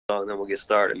and then we'll get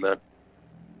started, man.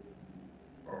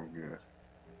 Oh, yeah.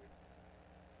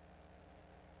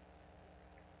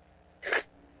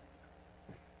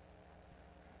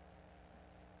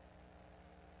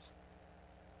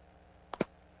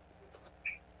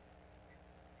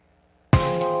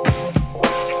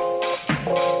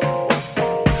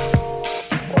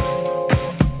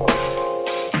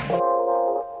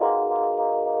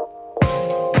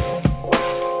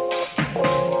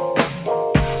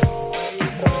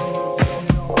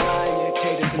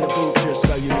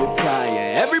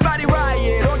 Everybody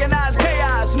riot, organized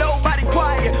chaos, nobody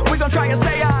quiet. We gon' try a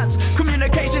seance.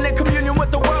 Communication and communion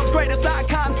with the world's greatest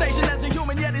icon. Station as a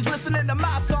human, yet he's listening to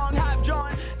my song. Hype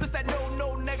joint, this that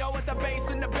no nigga with the bass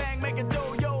and the bang. Make it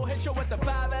do, yo, hit you with the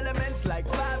 5 elements like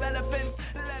 5 elephants.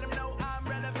 Let him know I'm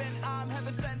relevant, I'm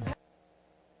heaven sent.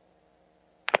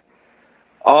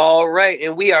 All right,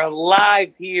 and we are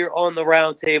live here on the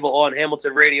roundtable on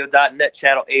HamiltonRadio.net,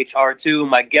 channel HR2.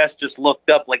 My guest just looked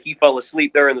up like he fell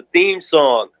asleep during the theme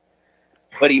song,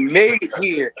 but he made it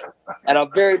here. And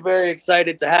I'm very, very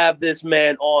excited to have this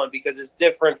man on because it's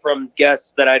different from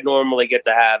guests that I normally get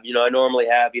to have. You know, I normally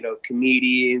have,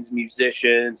 comedians,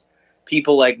 musicians,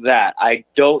 people like that. I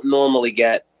don't normally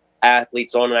get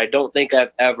athletes on, and I don't think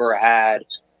I've ever had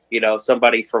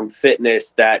somebody from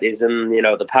fitness that is in,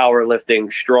 the powerlifting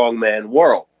strongman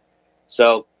world.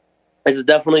 So this is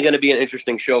definitely going to be an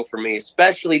interesting show for me,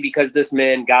 especially because this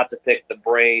man got to pick the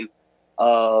brain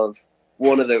of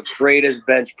one of the greatest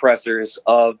bench pressers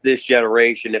of this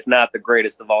generation, if not the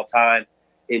greatest of all time,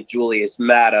 in Julius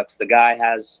Maddox. The guy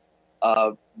has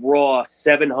a raw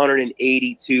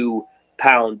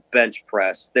 782-pound bench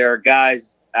press. There are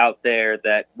guys out there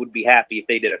that would be happy if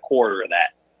they did a quarter of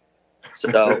that.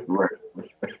 So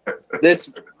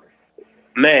this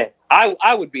man,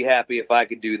 I would be happy if I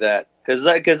could do that because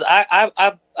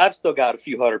I've still got a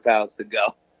few 100 pounds to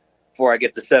go before I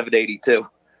get to 782.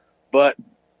 But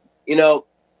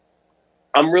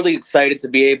I'm really excited to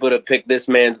be able to pick this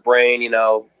man's brain.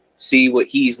 See what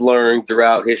he's learned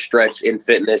throughout his stretch in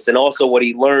fitness and also what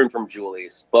he learned from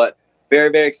Julius. But very,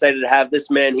 very excited to have this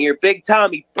man here, Big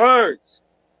Tommy Burns.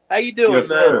 How you doing, Yes,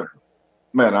 man? Sir.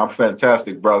 Man, I'm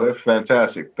fantastic, brother.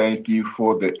 Fantastic. Thank you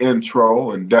for the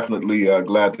intro and definitely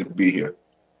glad to be here.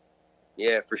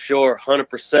 Yeah, for sure.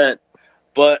 100%.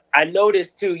 But I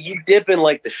noticed, too, you dip in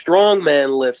like the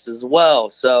strongman lifts as well.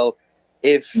 So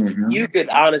if you could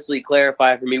honestly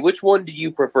clarify for me, which one do you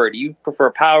prefer? Do you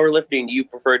prefer powerlifting? Do you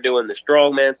prefer doing the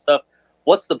strongman stuff?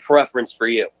 What's the preference for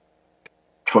you?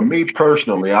 For me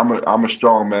personally, I'm a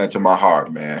strong man to my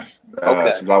heart, man.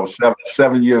 Since I was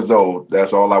seven years old,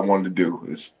 that's all I wanted to do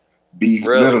is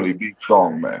literally be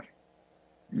strong, man.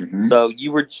 So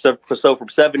you were from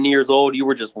 7 years old, you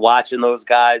were just watching those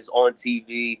guys on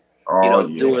TV,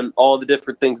 doing all the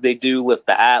different things they do, lift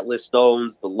the Atlas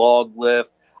stones, the log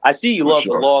lift. I see you love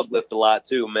the log lift a lot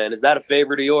too, man. Is that a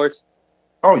favorite of yours?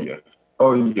 Oh yeah,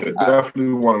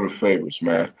 definitely one of the favorites,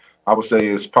 man. I would say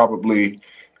it's probably.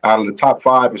 Out of the top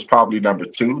 5 is probably number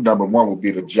 2. Number 1 would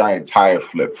be the giant tire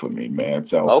flip for me, man.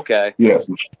 So yes,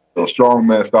 so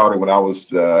strongman started when I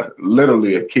was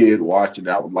literally a kid watching.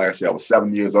 I was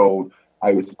 7 years old.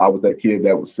 I was that kid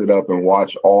that would sit up and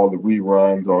watch all the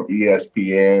reruns on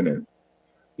ESPN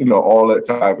and all that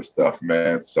type of stuff,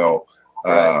 man. So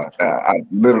I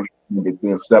literally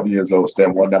been 7 years old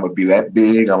saying one day I'm gonna be that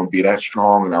big, I'm gonna be that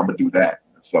strong, and I'm gonna do that.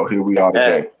 So here we are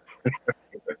today.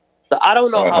 So I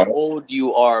don't know how old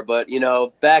you are, but,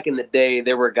 back in the day,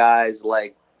 there were guys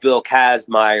like Bill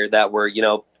Kazmaier that were,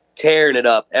 tearing it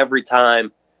up every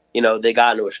time, they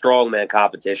got into a strongman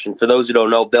competition. For those who don't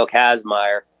know, Bill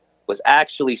Kazmaier was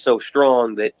actually so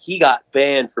strong that he got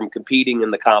banned from competing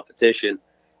in the competition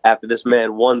after this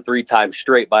man won 3 times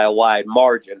straight by a wide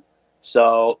margin.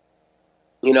 So,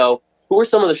 who are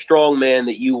some of the strongmen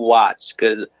that you watched?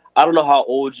 Because I don't know how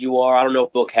old you are. I don't know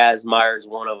if Bill Kazmaier is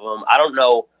one of them. I don't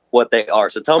know what they are.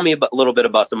 So tell me a little bit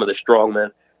about some of the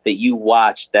strongmen that you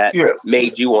watched that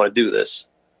made you want to do this.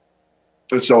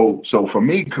 So for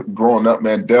me, growing up,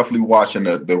 man, definitely watching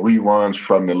the reruns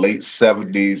from the late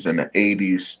 70s and the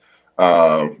 80s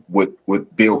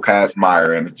with Bill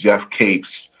Kazmaier and Jeff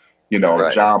Capes,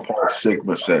 John Paul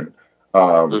Sigmason.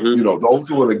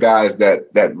 Those were the guys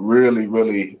that really,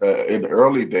 really in the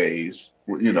early days.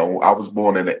 I was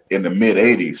born in the mid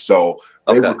 80s, so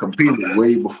they were competing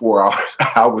way before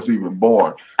I was even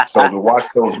born. So to watch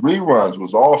those reruns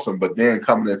was awesome. But then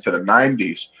coming into the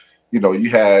 90s, you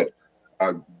had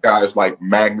guys like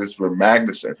Magnus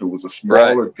Magnuson, who was a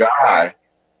smaller guy,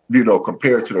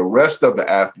 compared to the rest of the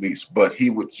athletes, but he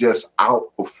would just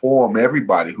outperform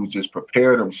everybody who just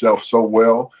prepared himself so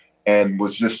well. and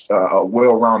was just a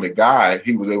well-rounded guy.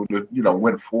 He was able to,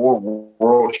 win 4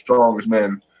 World's Strongest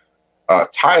Man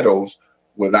titles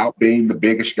without being the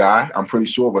biggest guy. I'm pretty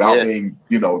sure without being,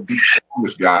 the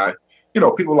strongest guy.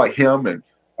 People like him, and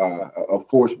of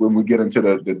course, when we get into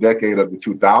the decade of the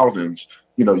 2000s,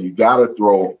 you got to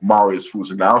throw Mariusz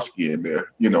Pudzianowski in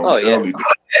there. Early days.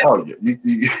 Oh yeah,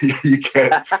 you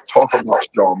can't talk about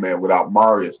strongman without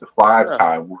Mariusz, the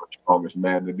 5-time world strongest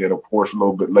man, and then of course a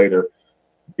little bit later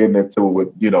getting into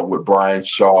it with Brian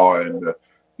Shaw and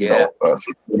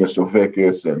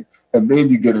Savickas, and then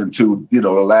you get into the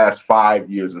last 5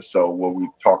 years or so where we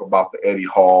talk about the Eddie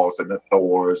Halls and the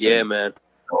Thors, man,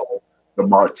 the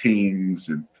Martins,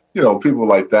 and people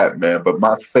like that, man. But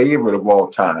my favorite of all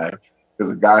time is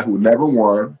a guy who never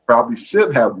won, probably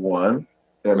should have won,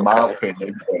 in my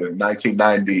opinion, but in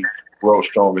 1990 World's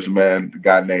Strongest Man, the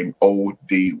guy named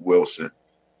O.D. Wilson.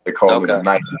 They call him the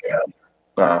Nightmare.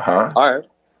 All right.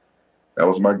 That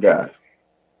was my guy.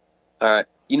 All right.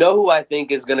 You know who I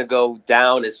think is going to go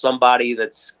down as somebody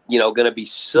that's, going to be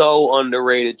so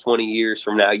underrated 20 years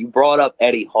from now? You brought up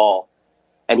Eddie Hall,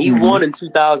 and he won in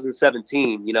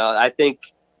 2017. I think,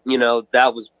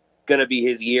 that was going to be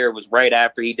his year. It was right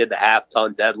after he did the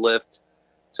half-ton deadlift.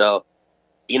 So,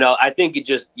 I think it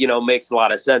just, makes a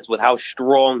lot of sense with how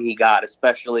strong he got,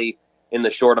 especially in the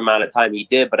short amount of time he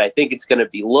did. But I think it's going to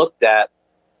be looked at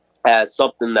as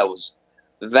something that was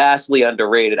vastly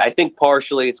underrated. I think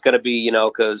partially it's going to be,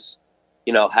 because,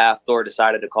 Hafthor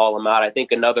decided to call him out. I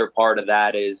think another part of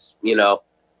that is,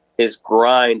 his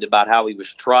grind about how he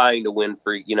was trying to win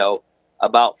for,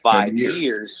 about 5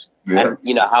 years. Yeah.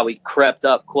 And, how he crept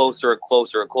up closer and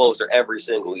closer and closer every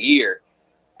single year.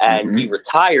 And he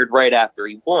retired right after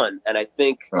he won. And I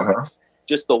think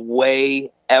just the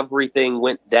way everything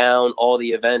went down, all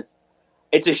the events,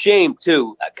 it's a shame,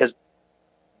 too, because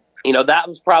that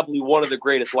was probably one of the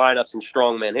greatest lineups in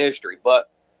strongman history. But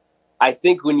I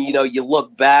think when, you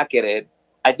look back at it,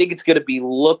 I think it's going to be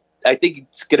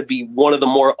one of the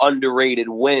more underrated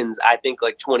wins, I think,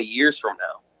 like 20 years from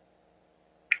now.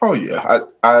 Oh, yeah.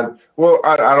 I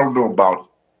don't know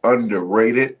about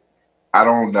underrated. I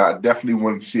definitely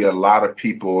wouldn't see a lot of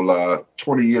people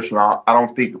 20 years from now. I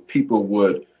don't think people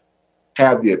would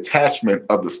have the attachment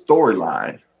of the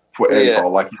storyline for Eddie Hall,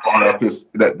 like he brought up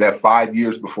that 5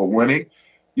 years before winning.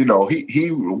 He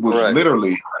was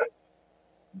literally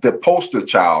the poster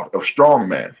child of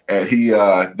strongman, and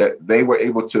that they were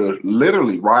able to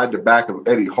literally ride the back of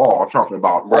Eddie Hall. I'm talking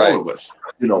about all of us,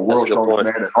 World's Strongest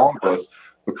Man, and all of us,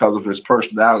 because of his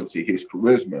personality, his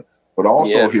charisma, but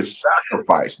also his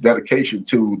sacrifice, dedication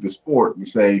to the sport, and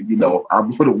saying,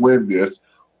 I'm going to win this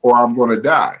or I'm going to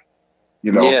die.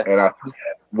 And I think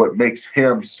what makes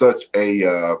him such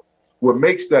a what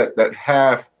makes that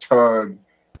half-ton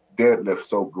deadlift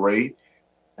so great.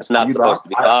 It's not supposed to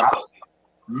be possible.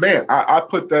 I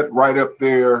put that right up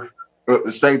there.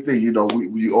 The same thing,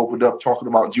 we opened up talking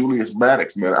about Julius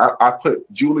Maddox, man. I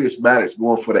put Julius Maddox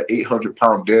going for the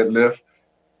 800-pound deadlift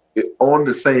on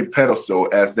the same pedestal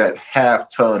as that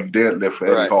half-ton deadlift for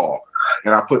Eddie Hall.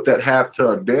 And I put that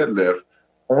half-ton deadlift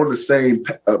on the same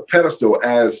pedestal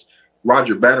as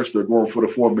Roger Bannister going for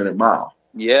the 4-minute mile.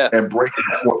 Yeah. And breaking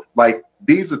the like,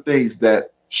 these are things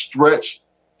that stretch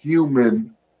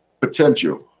human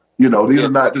potential. These are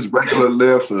not just regular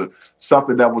lifts or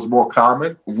something that was more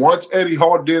common. Once Eddie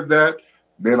Hall did that,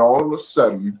 then all of a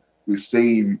sudden we've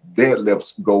seen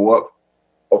deadlifts go up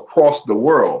across the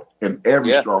world in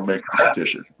every strongman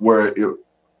competition, where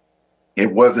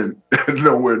it wasn't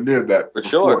nowhere near that for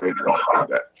sure.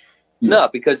 That. No,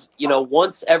 because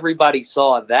once everybody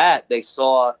saw that, they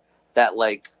saw that,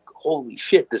 like, holy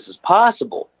shit, this is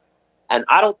possible. And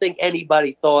I don't think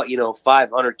anybody thought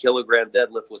 500 kilogram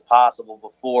deadlift was possible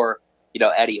before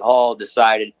Eddie Hall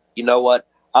decided, you know what,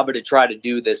 I'm going to try to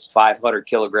do this 500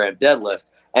 kilogram deadlift.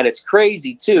 And it's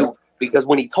crazy too, because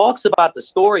when he talks about the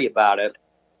story about it,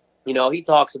 he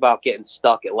talks about getting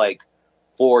stuck at like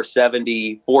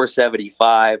 470,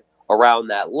 475, around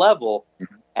that level.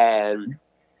 And,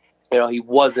 he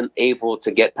wasn't able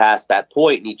to get past that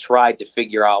point, and he tried to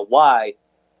figure out why.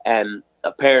 And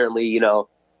apparently,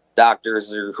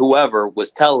 doctors or whoever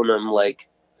was telling him, like,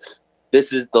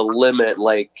 this is the limit,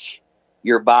 like,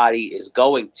 your body is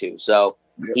going to. So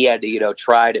he had to,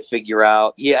 try to figure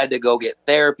out, he had to go get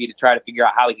therapy to try to figure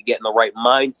out how he could get in the right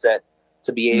mindset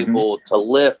to be able to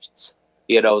lift,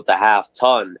 the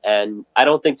half-ton. And I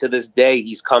don't think to this day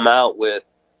he's come out with,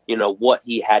 what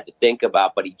he had to think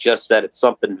about, but he just said it's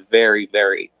something very,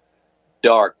 very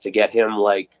dark to get him,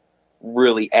 like,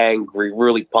 really angry,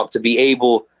 really pumped to be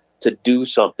able to do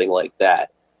something like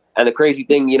that. And the crazy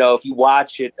thing, if you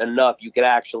watch it enough, you can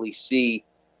actually see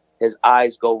his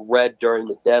eyes go red during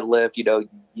the deadlift. You know,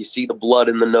 you see the blood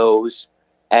in the nose.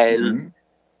 And,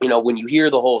 you know, when you hear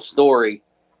the whole story,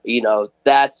 you know,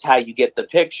 that's how you get the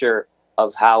picture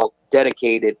of how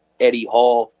dedicated Eddie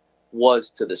Hall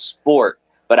was to the sport.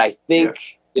 But I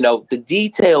think, you know, the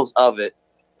details of it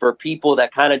for people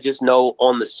that kind of just know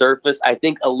on the surface, I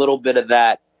think a little bit of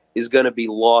that is going to be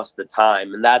lost to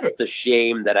time. And that's the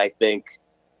shame that I think,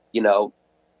 you know,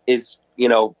 is, you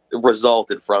know,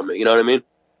 resulted from it. You know what I mean?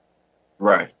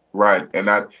 Right.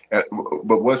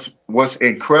 But what's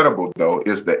incredible though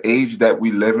is the age that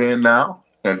we live in now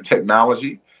and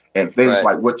technology and things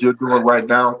like what you're doing right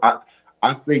now.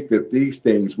 I think that these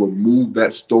things will move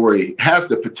that story, has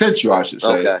the potential, I should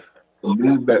say, to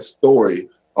move that story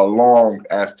along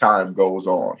as time goes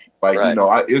on. Like, you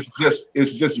know, it's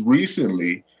just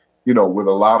recently, you know, with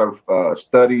a lot of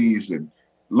studies and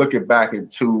looking back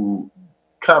into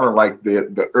kind of like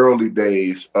the early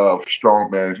days of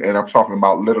strongman, and I'm talking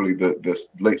about literally the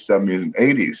late 70s and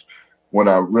 80s, when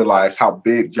I realized how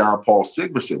big John Paul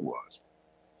Sigmarsson was.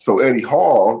 So Eddie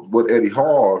Hall, what Eddie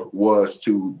Hall was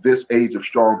to this age of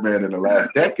strongman in the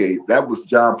last decade, that was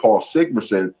John Paul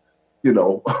Sigmarsson, you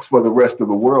know, for the rest of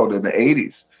the world in the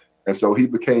 80s. And so he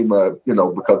became you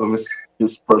know, because of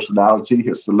his personality,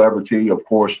 his celebrity, of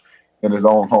course, in his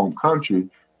own home country,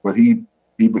 but he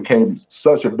became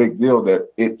such a big deal that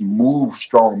it moved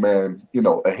strongman, you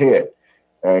know, ahead.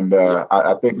 And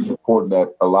I think it's important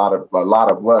that a lot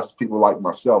of us, people like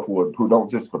myself, who don't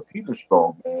just compete in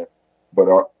strongman, but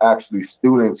are actually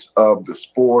students of the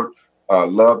sport,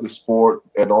 love the sport,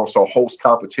 and also host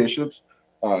competitions.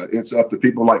 It's up to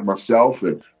people like myself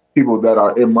and people that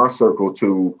are in my circle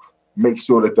to make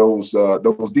sure that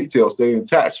those details stay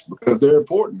attached, because they're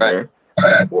important, man.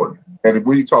 They're important. And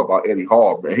when you talk about Eddie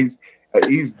Hall, man, he's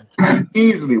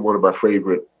easily one of my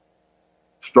favorite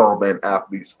strongman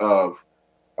athletes of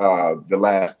the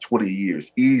last 20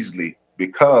 years, easily,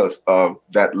 because of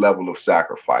that level of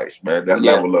sacrifice, man, that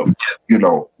level of, you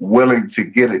know, willing to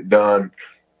get it done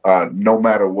no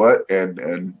matter what.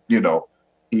 And you know,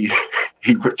 he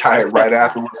retired right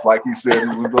afterwards, like he said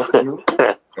he was going to do.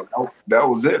 That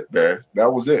was it, man.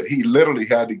 That was it. He literally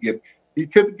had to he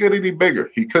couldn't get any bigger.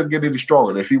 He couldn't get any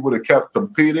stronger. And if he would have kept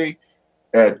competing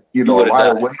at, you know, a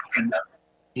lighter weight,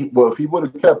 if he would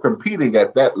have kept competing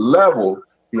at that level,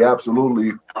 he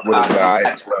absolutely would have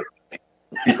died.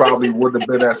 He probably wouldn't have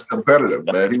been as competitive,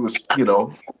 man. He was, you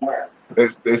know,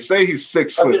 they say he's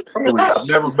 6'3". I've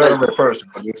never met him in person,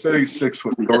 but they say he's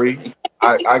 6'3".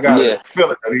 I got a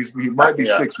feeling that he might be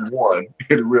 6'1"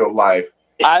 in real life.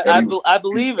 I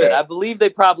believe it. I believe they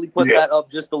probably put that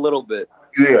up just a little bit.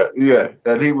 Yeah.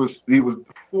 And he was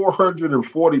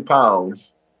 440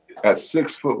 pounds at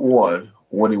 6'1"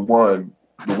 when he won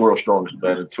the World's Strongest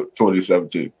Man in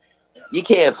 2017. You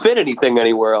can't fit anything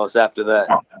anywhere else after that.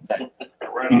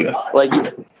 Like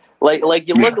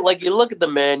you look at the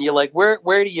man, you're like,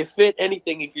 where do you fit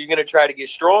anything if you're gonna try to get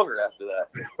stronger after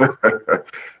that?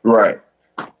 Right.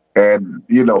 And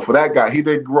you know, for that guy, he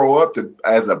didn't grow up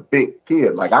as a big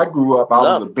kid. Like I grew up, I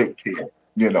was a big kid.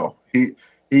 You know, he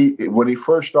when he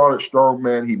first started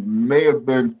strongman, he may have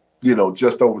been, you know,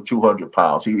 just over 200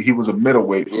 pounds. He was a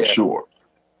middleweight for sure,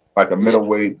 like a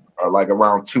middleweight, like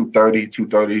around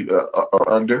 230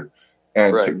 or under.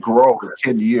 And to grow in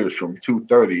 10 years from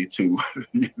 230 to,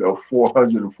 you know,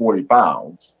 440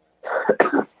 pounds.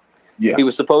 Yeah. He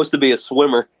was supposed to be a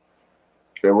swimmer.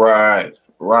 Right.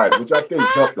 Which I think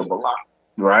helped him a lot.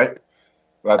 Right.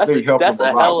 I think helped him a lot. That's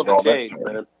a hell of a change,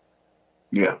 man.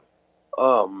 Yeah.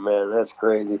 Oh, man, that's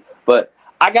crazy. But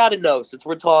I got to know, since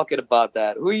we're talking about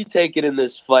that, who are you taking in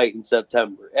this fight in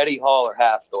September? Eddie Hall or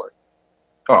Hafthor?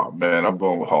 Oh, man, I'm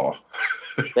going with Hall.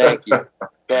 Thank you.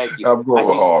 I'm going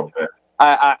with Hall, man.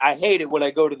 I hate it when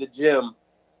I go to the gym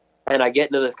and I get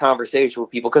into this conversation with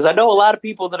people, because I know a lot of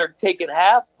people that are taking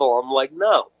Hafthor. I'm like,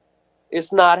 no,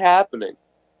 it's not happening.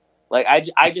 Like,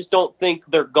 I just don't think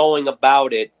they're going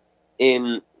about it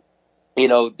in, you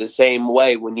know, the same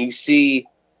way. When you see,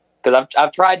 because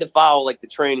I've tried to follow like the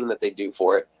training that they do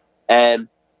for it, and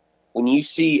when you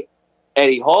see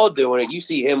Eddie Hall doing it, you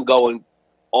see him going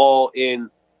all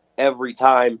in every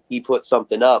time he puts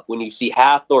something up. When you see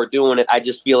Hafthor doing it, I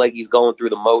just feel like he's going through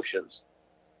the motions.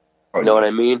 You know what I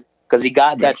mean? Because he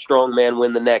got that strongman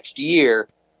win the next year.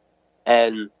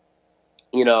 And,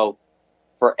 you know,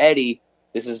 for Eddie,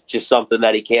 this is just something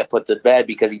that he can't put to bed,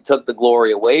 because he took the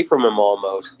glory away from him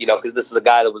almost, you know, because this is a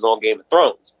guy that was on Game of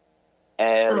Thrones.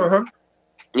 And,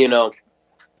 you know,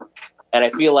 and I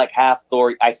feel like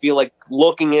Hafthor, I feel like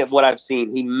looking at what I've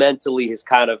seen, he mentally has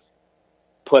kind of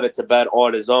put it to bed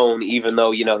on his own, even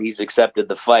though, you know, he's accepted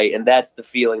the fight. And that's the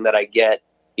feeling that I get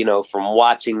you know, from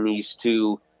watching these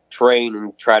two train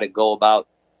and try to go about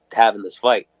having this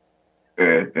fight.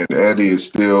 And Eddie is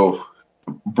still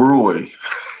brewing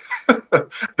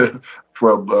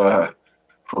from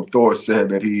Thor saying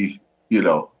that he, you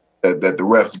know, that the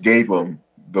refs gave him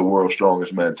the World's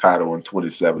Strongest Man title in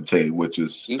 2017, which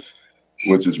is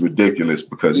ridiculous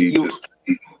because he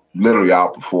literally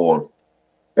outperformed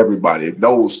everybody in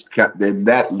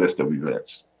that list of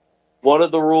events. One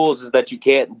of the rules is that you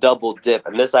can't double dip,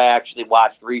 and this I actually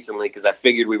watched recently because I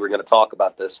figured we were going to talk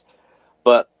about this.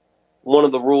 But one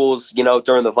of the rules, you know,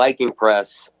 during the Viking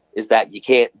press is that you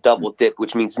can't double dip,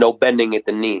 which means no bending at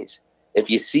the knees. If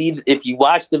you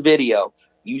watch the video,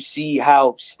 you see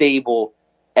how stable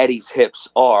Eddie's hips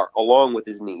are along with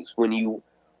his knees. When you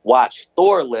watch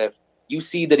Thor lift, you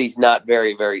see that he's not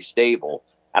very, very stable.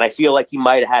 And I feel like he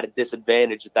might have had a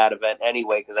disadvantage at that event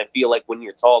anyway, because I feel like when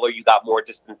you're taller, you got more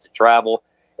distance to travel.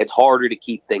 It's harder to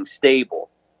keep things stable,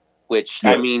 which,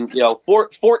 I mean, you know,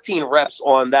 14 reps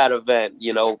on that event,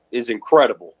 you know, is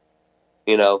incredible,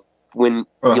 you know, when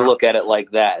you look at it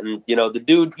like that. And, you know,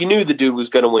 you knew the dude was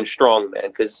going to win strongman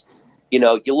because, you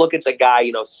know, you look at the guy,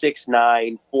 you know,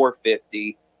 6'9",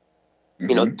 450,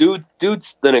 you know,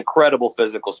 dude's an incredible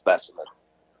physical specimen.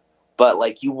 But,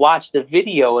 like, you watch the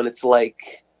video and it's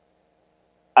like,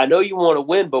 I know you want to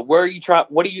win, but where are you trying?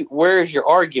 Where is your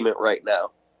argument right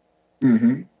now?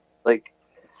 Mm-hmm. Like,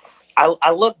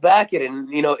 I look back at it and,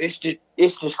 you know, it's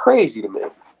just crazy to me.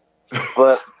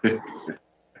 But,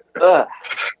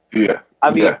 yeah. I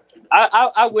mean,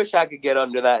 I wish I could get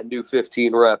under that and do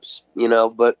 15 reps, you know,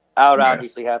 but I would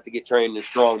obviously have to get trained in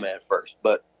strongman first.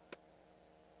 But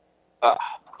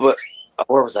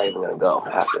where was I even going to go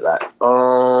after that?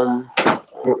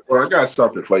 Well, I got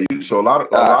something for you. So a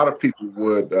lot of people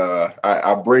would.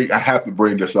 I have to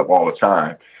bring this up all the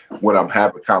time when I'm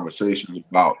having conversations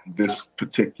about this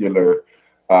particular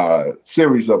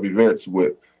series of events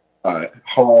with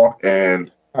Hall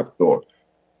and Thor.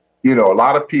 You know, a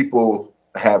lot of people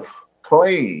have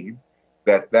claimed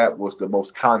that was the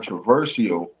most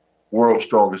controversial World's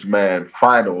Strongest Man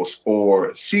finals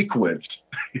or sequence,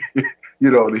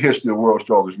 you know, in the history of World's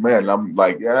Strongest Man. And I'm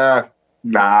like,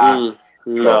 nah.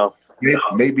 No.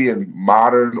 Maybe in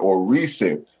modern or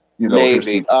recent, you know, maybe.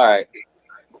 history. All right.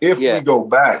 If we go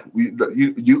back,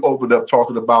 you opened up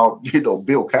talking about, you know,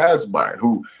 Bill Kazmaier,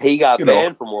 who he got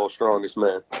banned from World's Strongest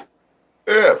Man.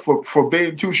 Yeah, for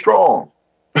being too strong.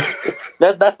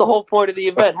 That's the whole point of the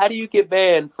event. How do you get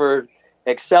banned for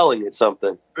excelling at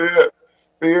something?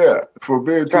 Yeah, for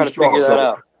being too strong. Figure that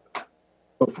out.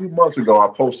 A few months ago, I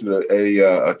posted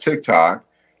a TikTok,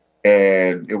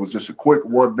 and it was just a quick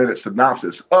 1-minute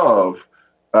synopsis of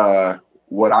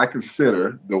what I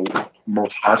consider the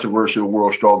most controversial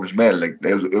World's Strongest Man. Like,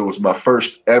 it was my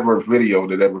first ever video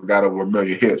that ever got over 1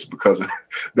 million hits because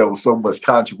there was so much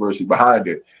controversy behind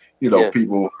it. You know,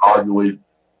 people arguing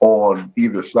on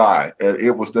either side. And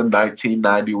it was the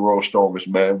 1990 World's Strongest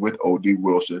Man with O.D.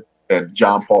 Wilson, and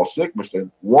John Paul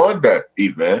Sigmarsson won that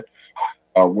event,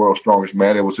 World's Strongest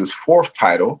Man. It was his 4th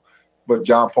title. But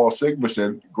John Paul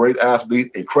Sigmarsson, great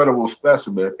athlete, incredible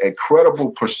specimen,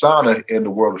 incredible persona in the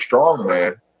world of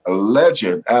strongman, a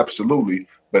legend, absolutely.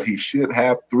 But he should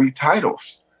have 3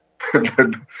 titles.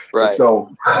 Right.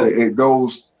 So it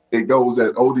goes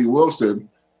at O.D. Wilson.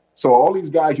 So all these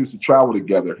guys used to travel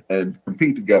together and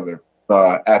compete together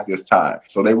at this time.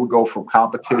 So they would go from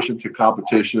competition to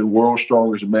competition, World's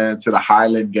Strongest Man to the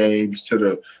Highland Games to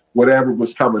the whatever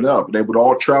was coming up. They would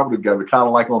all travel together, kind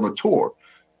of like on a tour,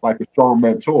 like a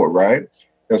strongman tour, right?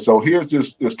 And so here's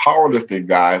this powerlifting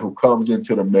guy who comes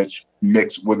into the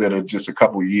mix within just a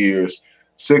couple of years,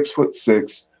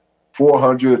 6'6",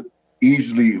 400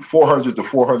 to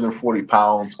 440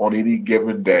 pounds on any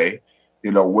given day.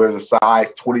 You know, wears a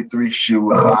size 23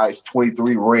 shoe, a size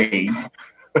 23 ring,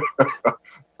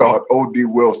 called O.D.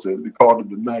 Wilson. They called him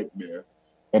the Nightmare.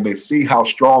 And they see how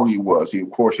strong he was. Of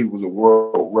course, he was a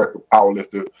world record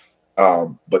powerlifter.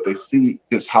 But they see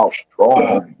just how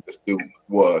strong this dude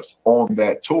was on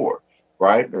that tour,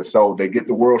 right? And so they get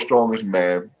the World's Strongest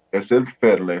Man. It's in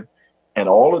Finland. And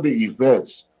all of the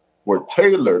events were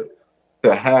tailored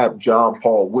to have John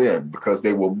Paul win because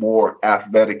they were more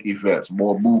athletic events,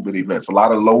 more movement events, a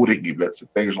lot of loading events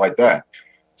and things like that.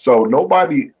 So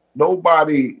nobody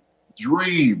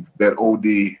dreamed that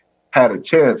OD had a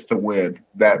chance to win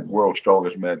that World's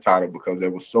Strongest Man title because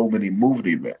there were so many movement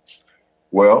events.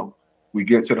 Well, we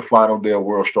get to the final day of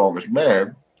World's Strongest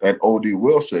Man, and O.D.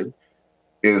 Wilson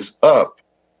is up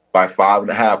by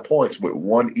 5.5 points with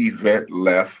 1 event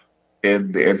left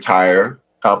in the entire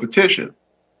competition.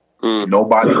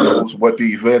 Nobody knows what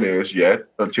the event is yet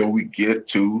until we get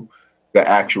to the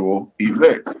actual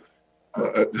event.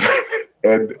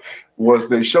 And once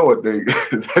they show it, they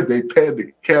pan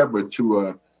the camera to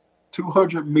a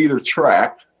 200-meter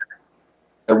track.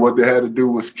 And what they had to do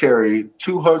was carry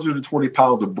 220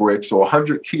 pounds of bricks, or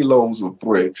 100 kilos of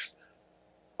bricks,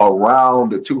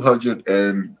 around the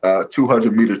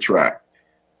 200-meter track.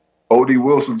 O.D.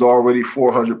 Wilson's already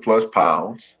 400 plus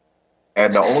pounds.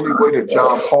 And the only way that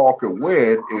John Paul could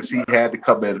win is he had to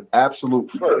come in absolute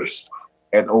first,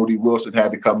 and O.D. Wilson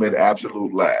had to come in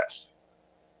absolute last.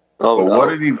 But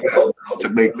what an event to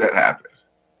make that happen.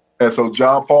 And so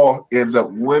John Paul ends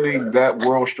up winning that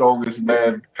World's Strongest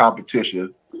Man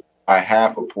competition by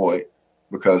half a point,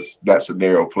 because that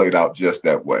scenario played out just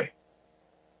that way.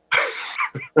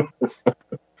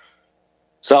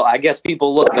 So I guess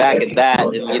people look back at that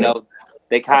and, you know,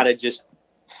 they kind of just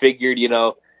figured, you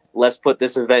know, let's put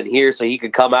this event here so he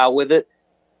could come out with it.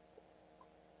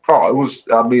 Oh, it was,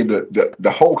 I mean,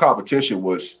 the whole competition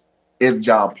was in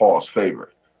John Paul's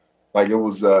favor. Like, it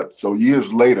was, so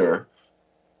years later,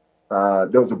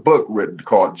 there was a book written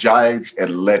called Giants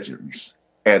and Legends.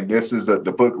 And this is the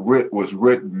book was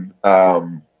written,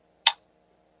 the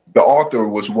author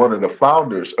was one of the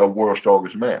founders of World's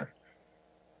Strongest Man.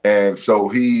 And so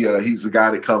he's a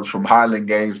guy that comes from Highland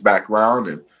Games background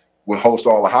and would host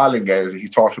all the Highland Games. And he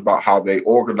talks about how they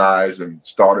organized and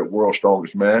started World's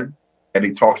Strongest Man. And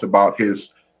he talks about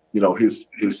his, you know, his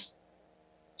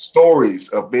stories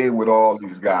of being with all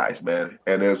these guys, man.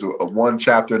 And there's a one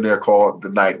chapter in there called The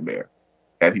Nightmare.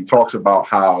 And he talks about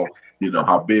how, you know,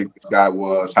 how big this guy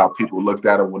was, how people looked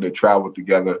at him when they traveled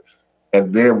together.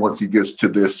 And then once he gets to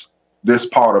this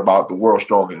part about the World's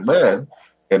Strongest Man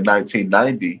in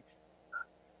 1990,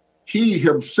 he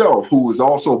himself, who was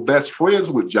also best friends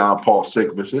with John Paul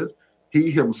Sigmarsson,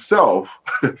 he himself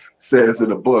says in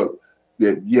the book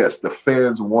that, yes, the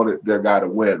fans wanted their guy to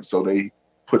win. So they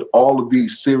put all of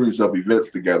these series of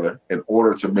events together in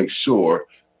order to make sure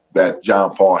that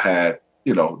John Paul had,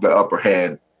 you know, the upper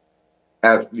hand,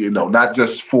 as, you know, not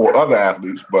just for other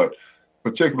athletes, but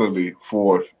particularly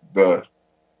for the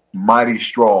mighty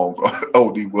strong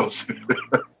O.D. Wilson.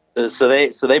 So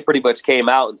they pretty much came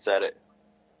out and said it.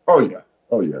 Oh yeah.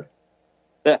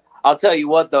 I'll tell you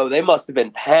what, though, they must have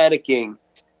been panicking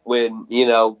when, you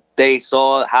know, they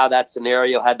saw how that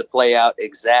scenario had to play out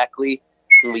exactly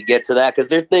when we get to that, because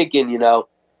they're thinking, you know,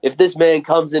 if this man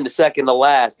comes into second to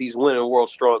last, he's winning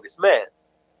World's Strongest Man.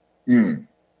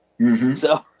 Mm-hmm.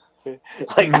 So,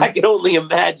 like, I can only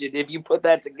imagine if you put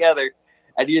that together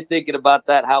and you're thinking about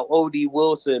that, how O.D.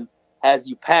 Wilson has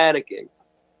you panicking.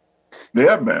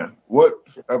 Yeah, man. What,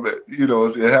 I mean, you know,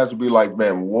 it has to be like,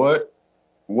 man, what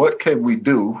can we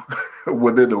do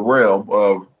within the realm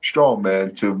of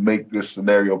strongman to make this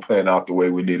scenario pan out the way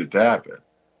we need it to happen?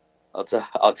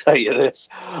 I'll tell you this.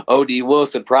 O.D.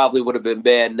 Wilson probably would have been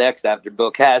banned next after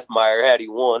Bill Kazmaier had he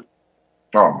won.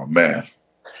 Oh, man.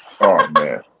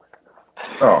 Yeah.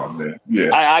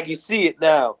 I can see it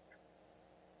now.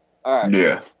 All right.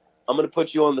 Yeah. I'm going to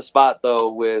put you on the spot, though,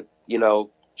 with, you know,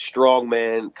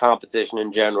 strongman competition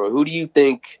in general. Who do you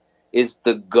think is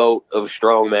the GOAT of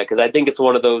strongman? Because I think it's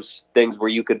one of those things where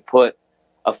you could put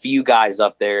a few guys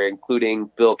up there,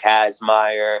 including Bill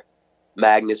Kazmaier,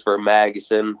 Magnus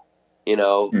Vermagnuson. You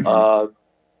know,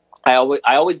 I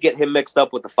always get him mixed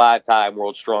up with the 5-time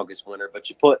World's Strongest winner, but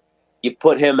you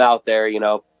put him out there, you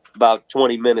know, about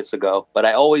 20 minutes ago. But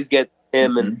I always get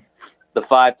him and the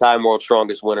 5-time World's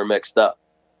Strongest winner mixed up.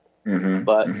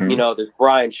 But, you know, there's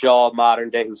Brian Shaw,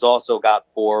 modern day, who's also got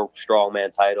 4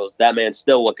 strongman titles. That man's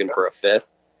still looking for a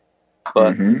 5th.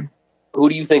 But who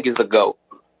do you think is the GOAT?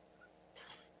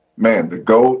 Man, the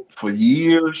GOAT, for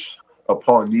years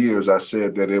upon years, I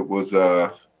said that it was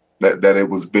that it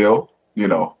was Bill. You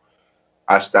know,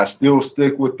 I still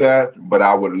stick with that, but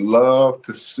I would love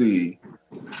to see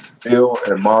Bill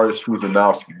and Mariusz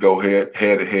Pudzianowski go head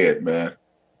to head, man.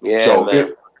 Yeah, so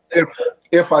man.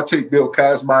 If I take Bill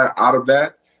Kazmaier out of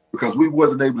that, because we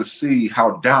wasn't able to see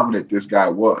how dominant this guy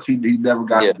was. He never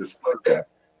got to display that.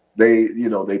 They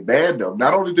banned him.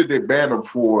 Not only did they ban him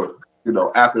for, you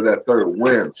know, after that third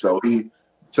win, so he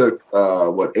took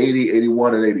 80,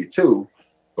 81, and 82.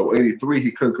 So 83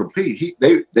 he couldn't compete.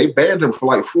 They banned him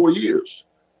for like 4 years.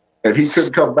 And he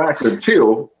couldn't come back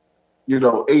until, you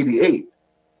know, 88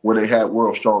 when they had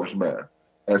World's Strongest Man.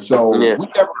 And so we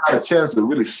never had a chance to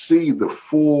really see the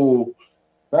full,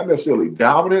 not necessarily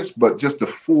dominance, but just the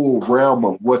full realm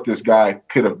of what this guy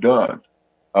could have done.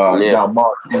 Now,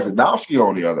 Mariusz Pudzianowski,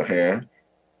 on the other hand,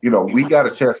 you know, we got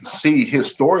a chance to see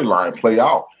his storyline play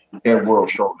out in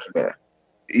World's Strongest Man.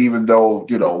 Even though,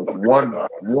 you know,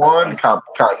 one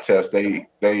contest they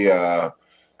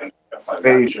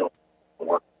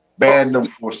banned him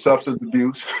for substance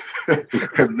abuse,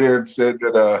 and then said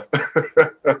that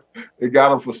they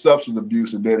got him for substance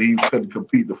abuse, and then he couldn't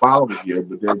compete the following year,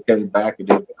 but then came back and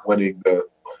ended up winning the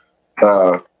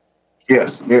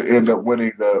ended up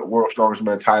winning the World's Strongest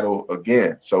Man title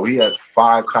again. So he had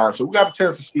 5 times. So we got a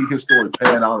chance to see his story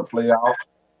pan out and play out.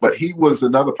 But he was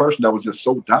another person that was just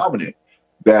so dominant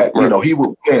that he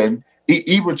would win.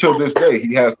 Even till this day,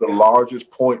 he has the largest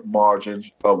point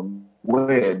margins of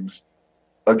wins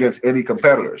against any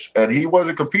competitors, and he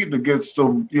wasn't competing against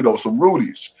some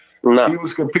Rudies. No. He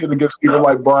was competing against people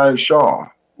like Brian Shaw,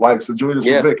 like Serena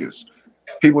Savickas,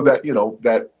 people that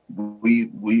that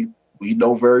we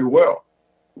know very well.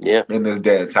 Yeah, in this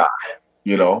day and time,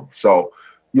 So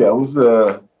yeah, it was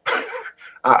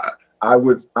I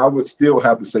would still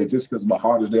have to say, just because my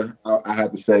heart is there, I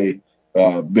have to say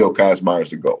Bill Kazmaier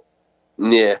to go.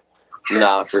 Yeah,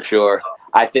 no, for sure.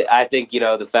 I think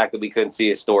the fact that we couldn't see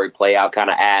his story play out kind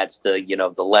of adds to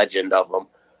the legend of him.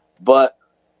 But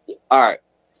all right,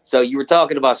 so you were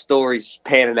talking about stories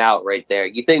panning out right there.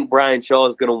 You think Brian Shaw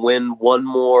is going to win one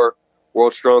more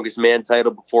World's Strongest Man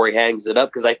title before he hangs it up?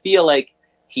 Because I feel like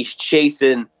he's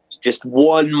chasing just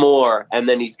one more, and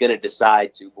then he's going to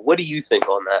decide to. But what do you think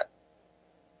on that?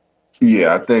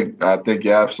 Yeah, I think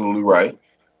you're absolutely right.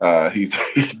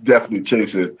 He's definitely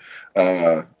chasing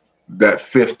that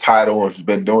 5th title and has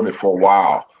been doing it for a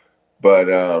while. But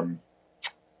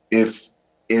it's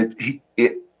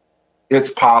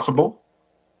possible.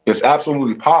 It's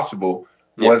absolutely possible.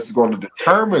 Yeah. What's going to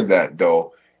determine that,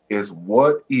 though, is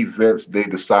what events they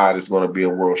decide is going to be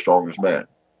in World's Strongest Man.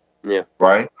 Yeah.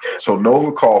 Right? So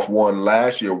Novikov won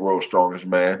last year World's Strongest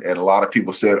Man, and a lot of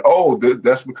people said, oh,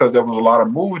 that's because there was a lot of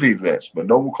moving events. But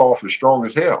Novikov is strong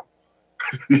as hell.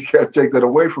 You can't take that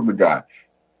away from the guy.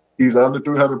 He's under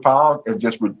 300 pounds and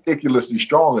just ridiculously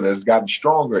strong, and has gotten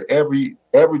stronger every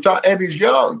time. And he's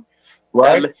young,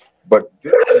 right? But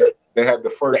then they had the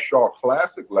first Shaw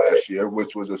Classic last year,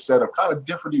 which was a set of kind of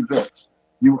different events.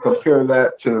 You compare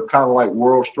that to kind of like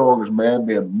World's Strongest Man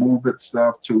being movement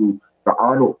stuff to the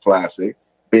Arnold Classic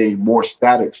being more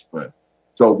static strength.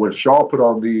 So when Shaw put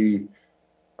on the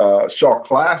Shaw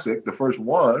Classic, the first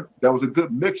one, that was a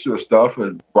good mixture of stuff,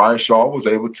 and Brian Shaw was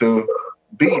able to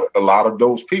beat a lot of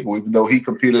those people, even though he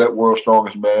competed at World's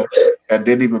Strongest Man and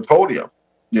didn't even podium,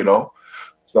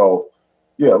 So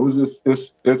yeah, it was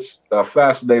it's a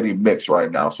fascinating mix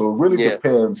right now. So it really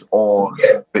depends on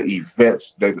the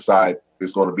events they decide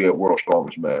is going to be at World's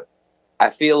Strongest Man. I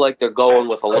feel like they're going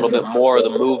with a little bit more of the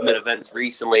movement events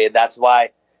recently, and that's why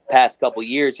past couple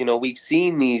years, we've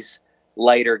seen these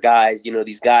lighter guys,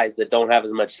 these guys that don't have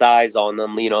as much size on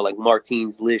them, like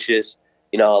Martins Licious,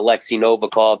 Alexei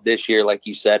Novikov this year, like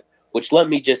you said, which let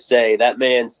me just say that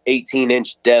man's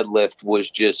 18-inch deadlift was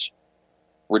just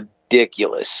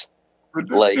ridiculous.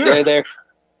 Like they're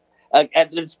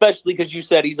especially because you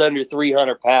said he's under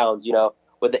 300 pounds,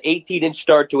 with the 18-inch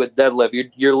start to a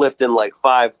deadlift, you're lifting like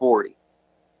 540.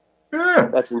 Yeah,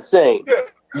 that's insane.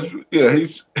 Yeah,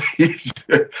 he's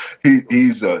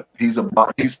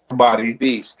somebody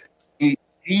beast.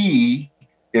 He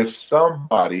is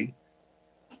somebody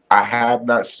I have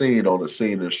not seen on the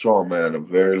scene in strongman in a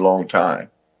very long time.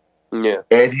 Yeah,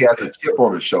 and he has a chip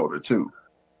on his shoulder too.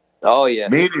 Oh yeah,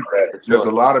 meaning that there's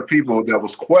a lot of people that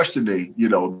was questioning,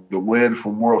 the win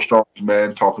from World's Strongest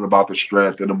Man, talking about the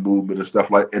strength and the movement and stuff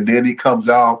like. And then he comes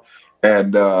out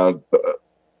and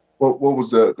what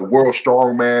was the World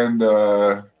Strongman,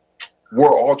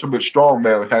 World Ultimate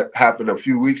Strongman happened a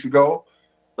few weeks ago.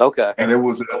 Okay, and it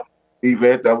was an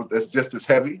event that's just as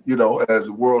heavy, as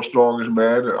the World Strongest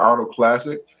Man and Arnold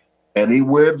Classic, and he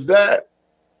wins that.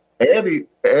 And he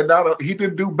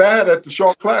didn't do bad at the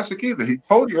Shaw Classic either. He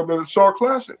podiumed in the Shaw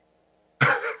Classic.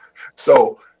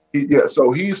 So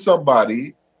he's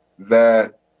somebody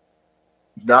that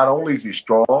not only is he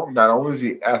strong, not only is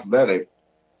he athletic,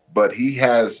 but he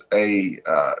has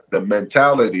the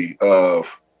mentality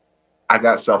of I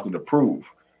got something to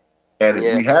prove. And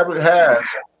we haven't had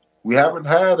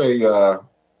a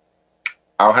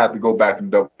I'll have to go back and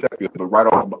double check it, but right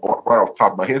off the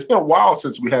top of my head, it's been a while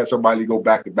since we had somebody go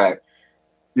back to back,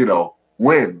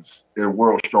 wins in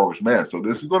World's Strongest Man. So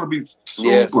this is going to be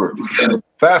super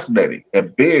fascinating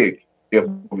and big if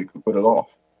we can put it off.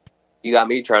 You got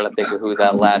me trying to think of who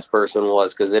that last person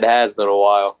was, because it has been a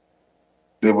while.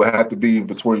 It would have to be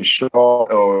between Shaw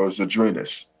or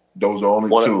Zydrunas. Those are only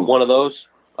two. One of those?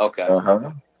 Okay.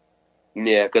 Uh-huh.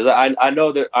 Yeah, because I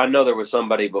know there was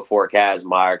somebody before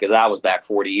Kazmaier, because I was back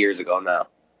 40 years ago now.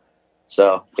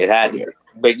 So it had to.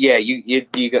 But yeah,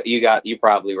 you're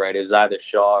probably right. It was either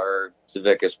Shaw or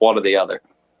Savickas, one or the other.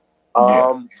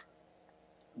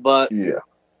 But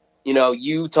you know,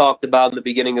 you talked about in the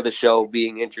beginning of the show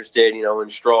being interested, you know, in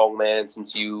strongman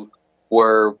since you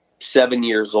were 7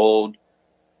 years old.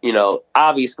 You know,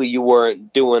 obviously you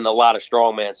weren't doing a lot of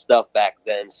strongman stuff back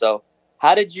then. So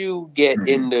how did you get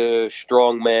into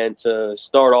strongman to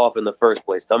start off in the first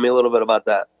place? Tell me a little bit about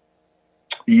that.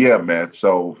 Yeah, man.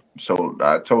 So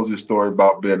I told you a story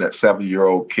about being that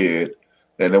 7-year-old kid,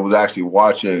 and it was actually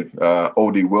watching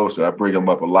O.D. Wilson. I bring him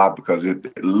up a lot because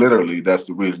it literally, that's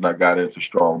the reason I got into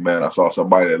strongman. I saw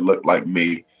somebody that looked like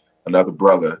me, another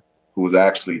brother, who was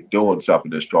actually doing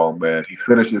something in strongman. He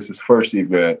finishes his first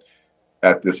event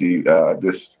at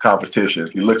this competition.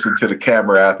 He looks into the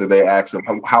camera after they ask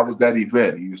him, how was that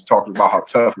event? He was talking about how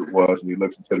tough it was, and he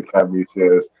looks into the camera, he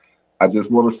says, I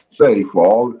just want to say for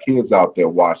all the kids out there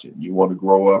watching, you want to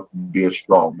grow up and be a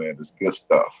strong man. It's good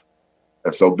stuff.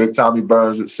 And so Big Tommy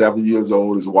Burns at 7 years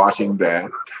old is watching that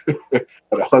at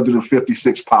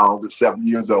 156 pounds at 7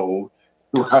 years old,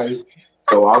 right?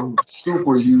 So I'm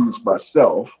super huge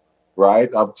myself, right?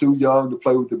 I'm too young to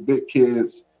play with the big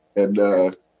kids and,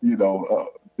 with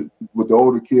the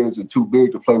older kids and too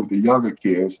big to play with the younger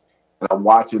kids. And I'm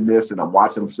watching this and I'm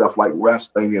watching stuff like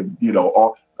wrestling and,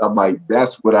 I'm like,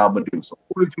 that's what I'm going to do. So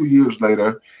 42 years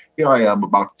later, here I am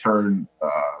about to turn,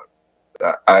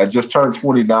 I just turned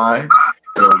 29.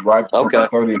 It was right before my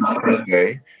 30th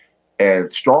birthday. And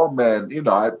strongman,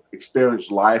 I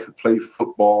experienced life and played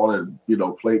football and,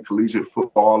 played collegiate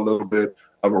football a little bit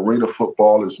of arena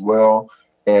football as well.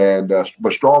 And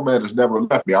but strongman has never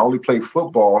left me. I only play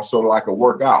football so that I can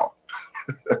work out.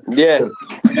 Yeah,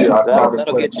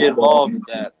 that'll get you involved with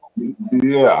that.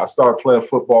 Yeah, I started playing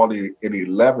football in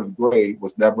 11th grade,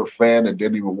 was never a fan and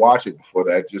didn't even watch it before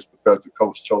that, just because the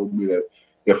coach told me that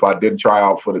if I didn't try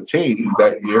out for the team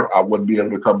that year, I wouldn't be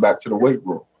able to come back to the weight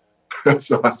room.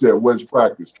 So I said, when's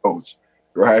practice, coach?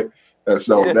 Right? And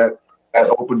so that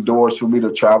opened doors for me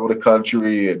to travel the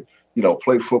country and,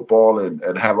 play football and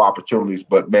have opportunities.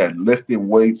 But, man, lifting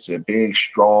weights and being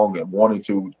strong and wanting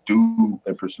to do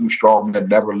and pursue strongman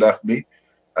never left me.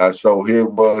 So here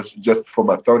it was just for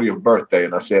my 30th birthday.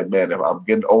 And I said, man, if I'm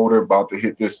getting older, about to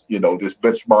hit this, this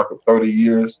benchmark of 30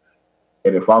 years,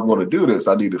 and if I'm going to do this,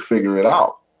 I need to figure it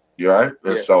out. Right?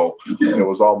 And so it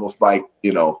was almost like,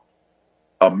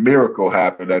 a miracle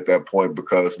happened at that point,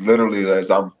 because literally as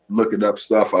I'm looking up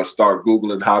stuff, I start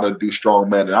Googling how to do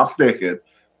strongman. And I'm thinking,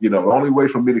 the only way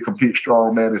for me to compete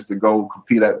strongman is to go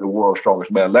compete at the world's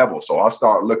strongest man level. So I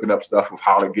start looking up stuff of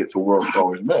how to get to world's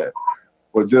strongest man.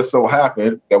 Well, just so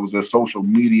happened there was a social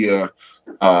media,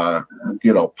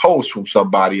 post from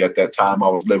somebody at that time. I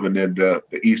was living in the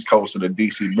East Coast in the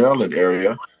D.C., Maryland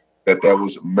area, that there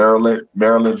was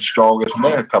Maryland's strongest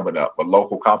man coming up, a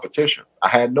local competition. I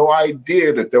had no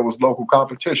idea that there was local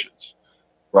competitions,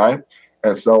 right?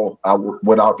 And so I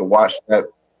went out to watch that.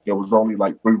 It was only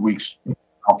like 3 weeks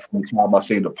from the time I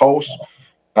seen the post.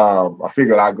 I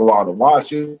figured I'd go out and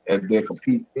watch it and then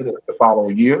compete in it the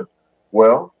following year.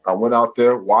 Well, I went out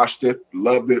there, watched it,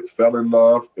 loved it, fell in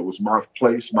love. It was my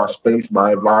place, my space,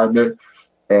 my environment.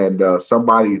 And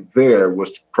somebody there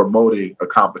was promoting a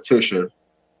competition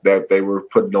that they were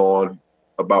putting on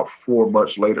about 4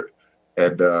 months later.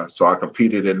 And so I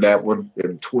competed in that one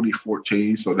in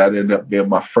 2014. So that ended up being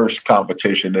my first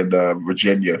competition in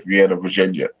Vienna,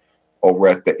 Virginia, over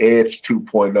at the Edge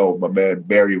 2.0. My man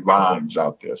Barry Vines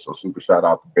out there. So super shout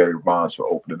out to Barry Vines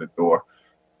for opening the door.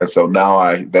 And so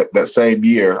now that same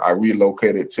year, I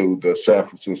relocated to the San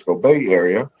Francisco Bay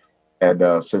Area. And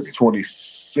since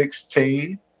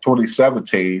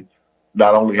 2017,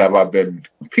 not only have I been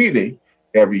competing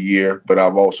every year, but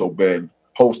I've also been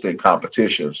hosting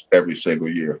competitions every single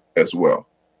year as well.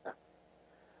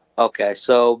 Okay,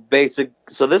 so this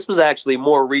was actually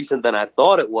more recent than I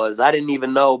thought it was. I didn't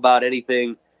even know about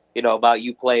anything, about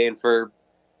you playing for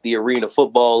the Arena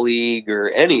Football League or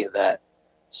any of that.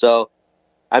 So,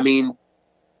 I mean,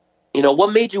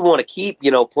 what made you want to keep,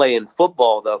 playing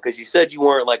football, though? Because you said you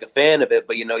weren't like a fan of it,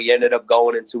 but, you ended up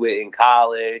going into it in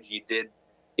college. You did,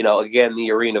 again,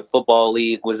 the Arena Football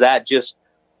League. Was that just,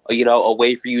 a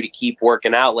way for you to keep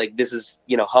working out? Like, this is,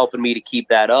 helping me to keep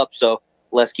that up. So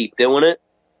let's keep doing it.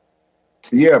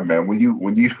 Yeah, man. When you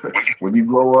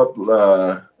grow up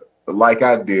like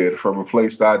I did from a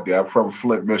place I did, I'm from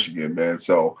Flint, Michigan, man.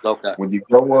 So when you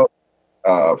grow up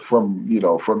from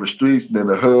the streets and in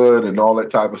the hood and all that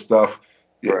type of stuff,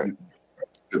 right,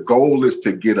 the goal is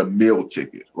to get a meal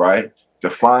ticket, right?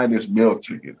 To find this meal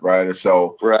ticket, right? And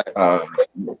so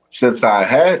since I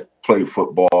had played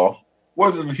football,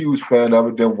 wasn't a huge fan of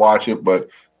it, didn't watch it, but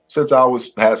since I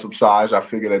had some size, I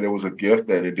figured that it was a gift,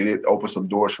 and it did open some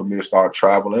doors for me to start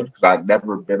traveling, because I'd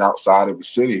never been outside of the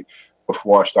city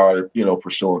before I started,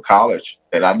 pursuing college.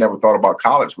 And I never thought about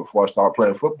college before I started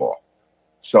playing football.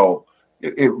 So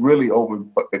it really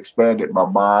expanded my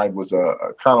mind, was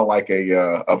a kind of like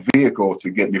a vehicle to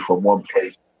get me from one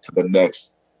place to the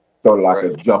next, sort of like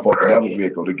a jump on another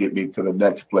vehicle to get me to the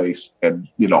next place. And,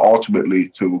 ultimately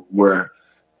to where,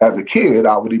 as a kid,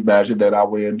 I would imagine that I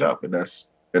would end up, and that's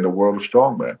in the world of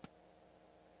strongman.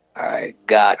 All right,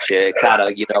 gotcha. It kind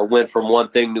of, went from one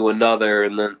thing to another,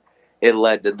 and then it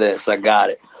led to this. I got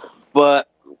it. But,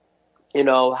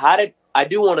 I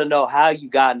do want to know how you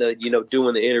got into,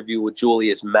 doing the interview with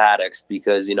Julius Maddox,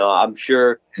 because, I'm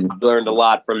sure you learned a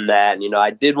lot from that. And, I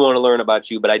did want to learn about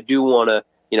you, but I do want to,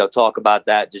 talk about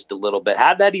that just a little bit.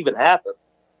 How'd that even happen?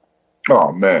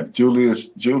 Oh, man, Julius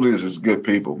is good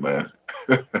people, man.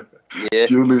 Yeah.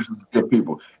 Julius is good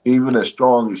people. Even as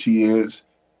strong as he is,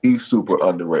 he's super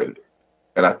underrated.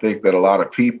 And I think that a lot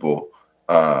of people,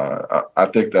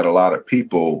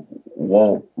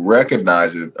 won't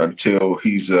recognize it until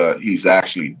he's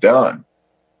actually done.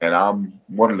 And I'm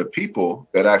one of the people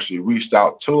that actually reached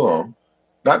out to him,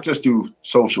 not just through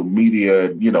social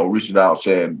media, reaching out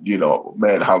saying,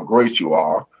 man, how great you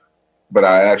are, but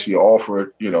I actually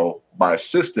offered, my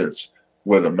assistance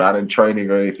with him, not in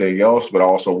training or anything else, but I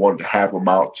also wanted to have him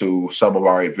out to some of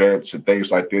our events and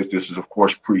things like this. This is, of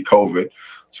course, pre-COVID.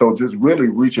 So just really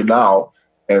reaching out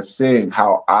and seeing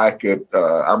how I could,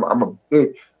 I'm a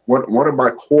big, one of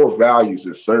my core values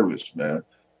is service, man.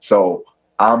 So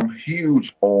I'm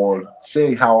huge on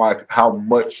seeing how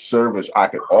much service I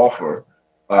could offer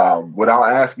without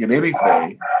asking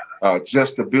anything,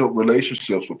 just to build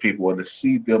relationships with people and to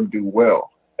see them do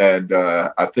well. And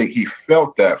I think he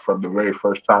felt that from the very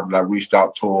first time that I reached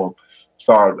out to him,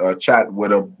 started chatting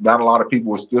with him. Not a lot of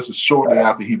people. This is shortly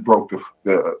after he broke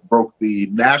the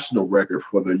national record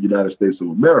for the United States of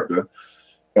America,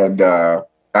 and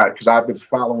because I've been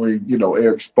following,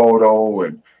 Eric Spoto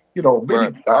and I've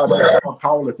been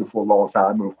powerlifting for a long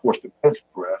time, and of course the bench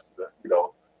press,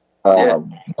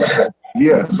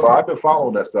 yeah. So I've been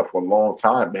following that stuff for a long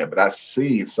time, man. But I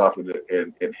seen something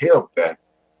in him that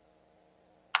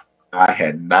I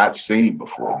had not seen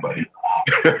before, buddy.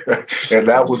 And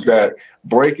that was that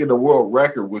breaking the world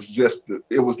record was just,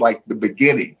 it was like the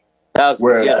beginning.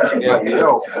 Whereas everybody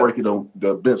else breaking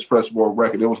the bench press world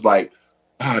record, it was like,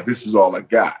 this is all I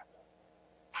got.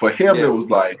 For him, it was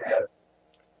like,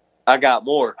 I got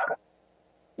more.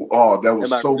 Oh, that was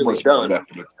so much more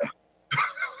left in the tank.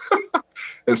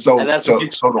 And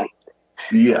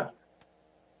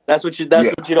that's what you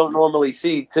don't normally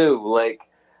see too. Like,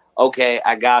 okay,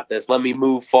 I got this. Let me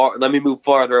move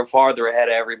farther and farther ahead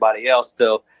of everybody else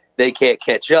till they can't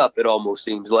catch up. It almost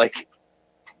seems like.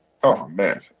 Oh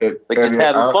man, just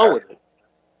having fun with it.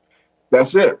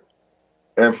 That's it.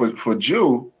 And for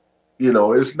Jew,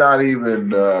 it's not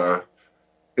even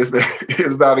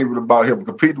it's not even about him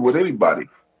competing with anybody.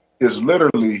 It's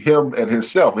literally him and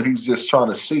himself, and he's just trying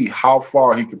to see how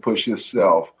far he can push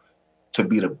himself to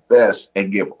be the best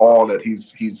and give all that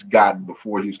he's gotten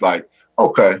before he's like,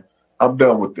 okay, I'm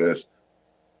done with this.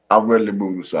 I'm ready to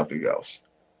move to something else.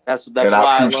 That's why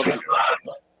I love it.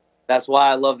 That's why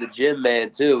I love the gym,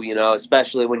 man, too,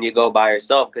 especially when you go by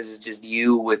yourself, because it's just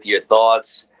you with your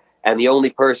thoughts, and the only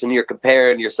person you're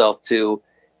comparing yourself to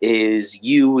is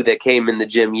you that came in the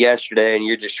gym yesterday, and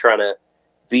you're just trying to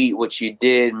beat what you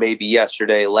did maybe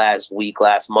yesterday, last week,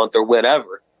 last month, or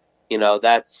whatever.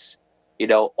 That's,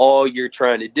 all you're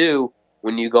trying to do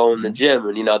when you go in the gym.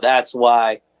 And, that's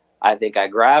why I think I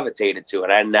gravitated to it.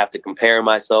 I didn't have to compare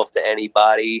myself to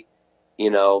anybody.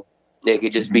 It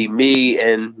could just be me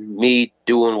and me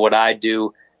doing what I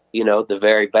do, the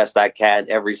very best I can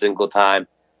every single time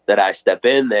that I step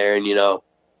in there, and,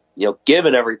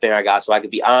 giving everything I got so I could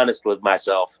be honest with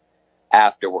myself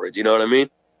afterwards. You know what I mean?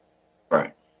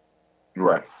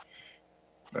 Right.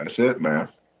 That's it, man.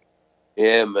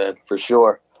 Yeah, man, for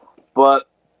sure. But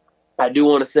I do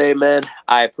want to say, man,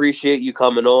 I appreciate you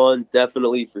coming on.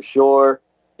 Definitely, for sure.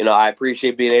 I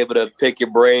appreciate being able to pick your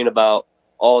brain about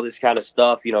all this kind of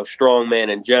stuff, strongman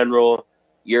in general,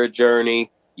 your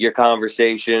journey, your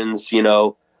conversations,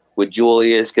 with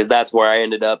Julius, because that's where I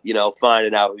ended up,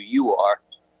 finding out who you are.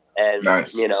 And,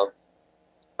 nice.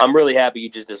 I'm really happy you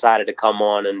just decided to come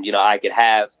on and, I could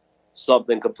have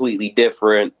something completely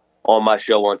different on my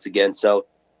show once again. So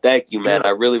thank you, man. I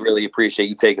really, really appreciate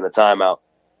you taking the time out.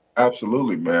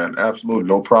 Absolutely, man. Absolutely.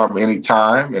 No problem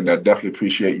anytime. And I definitely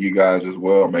appreciate you guys as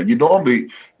well, man.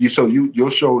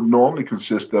 Your show normally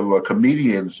consists of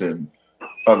comedians and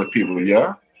other people,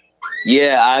 yeah?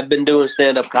 Yeah, I've been doing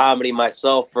stand-up comedy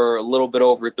myself for a little bit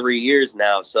over 3 years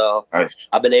now. So nice.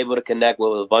 I've been able to connect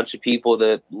with a bunch of people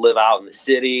that live out in the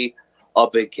city,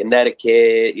 up in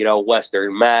Connecticut,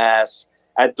 Western Mass.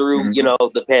 And through,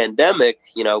 the pandemic,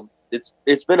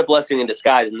 it's been a blessing in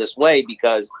disguise in this way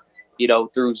because,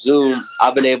 through Zoom,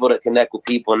 I've been able to connect with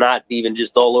people, not even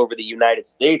just all over the United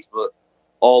States, but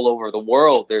all over the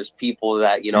world. There's people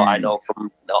that, I know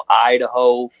from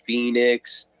Idaho,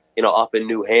 Phoenix, up in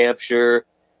New Hampshire,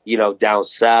 down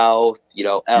south,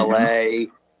 LA,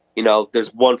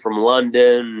 there's one from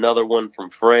London, another one from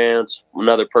France,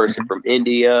 another person from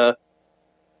India.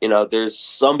 There's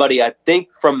somebody, I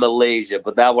think, from Malaysia,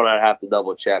 but that one I'd have to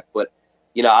double check. But,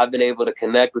 I've been able to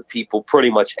connect with people pretty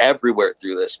much everywhere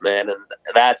through this, man. And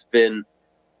that's been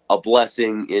a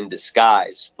blessing in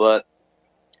disguise. But,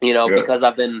 because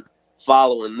I've been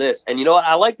following this. And you know what?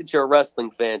 I like that you're a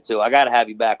wrestling fan, too. I got to have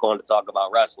you back on to talk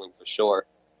about wrestling for sure.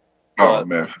 Oh,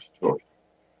 man, for sure.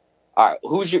 All right.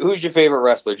 Who's your favorite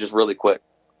wrestler, just really quick?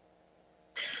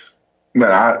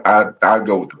 Man, I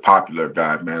go with the popular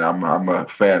guy, man. I'm a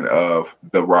fan of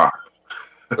The Rock.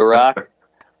 The Rock?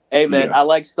 Hey, man, I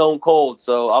like Stone Cold,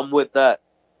 so I'm with that.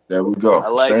 There we go.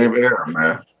 Same era,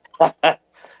 man.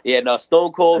 Yeah, no,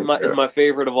 Stone Cold is my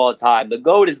favorite of all time. The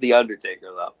GOAT is The Undertaker,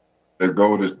 though. The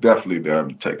GOAT is definitely The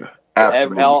Undertaker.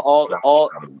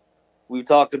 Absolutely. We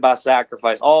talked about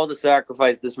sacrifice. All the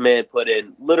sacrifice this man put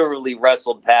in, literally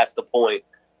wrestled past the point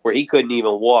where he couldn't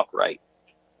even walk right.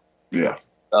 Yeah.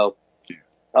 So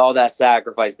all that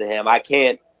sacrifice to him. I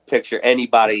can't picture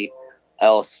anybody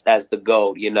else as the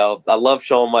GOAT. I love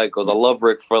Shawn Michaels. I love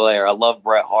Ric Flair. I love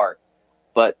Bret Hart.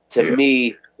 But to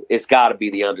me, it's got to be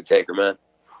The Undertaker, man.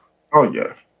 Oh,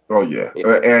 yeah.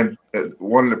 And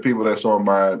one of the people that's on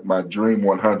my Dream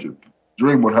 100.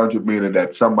 Dream 100 meaning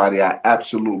that somebody I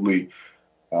absolutely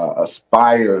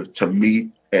aspire to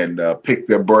meet and pick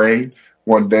their brain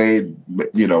one day,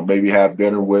 maybe have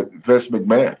dinner with Vince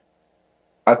McMahon.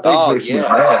 I think Vince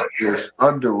McMahon is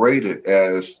underrated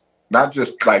as not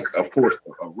just like, of course,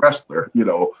 a wrestler,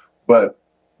 but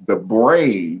the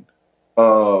brain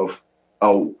of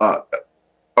a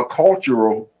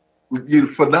cultural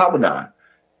phenomenon.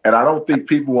 And I don't think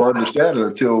people will understand it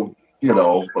until,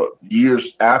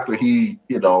 years after he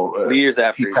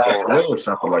passed away or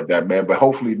something like that, man. But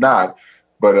hopefully not.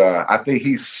 But I think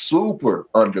he's super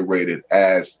underrated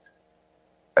as,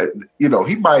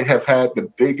 he might have had the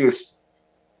biggest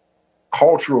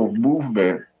cultural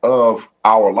movement of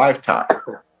our lifetime.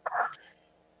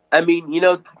 I mean,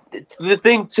 the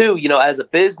thing too, as a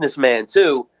businessman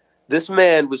too, this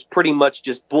man was pretty much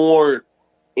just born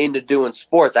into doing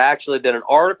sports. I actually did an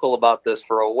article about this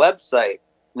for a website.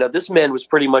 This man was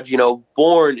pretty much,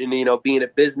 born in, being a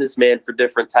businessman for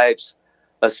different types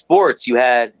of sports. You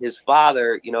had his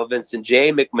father, Vincent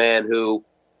J. McMahon, who,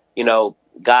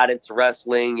 got into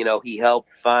wrestling. He helped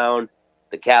found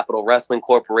the Capital Wrestling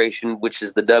Corporation, which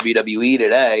is the WWE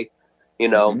today.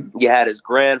 You had his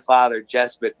grandfather,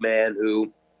 Jess McMahon,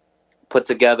 who put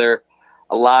together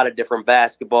a lot of different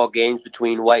basketball games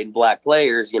between white and black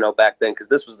players, back then, because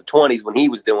this was the 20s when he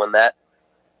was doing that.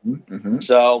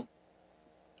 So,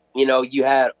 you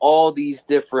had all these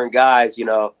different guys,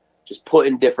 just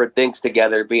putting different things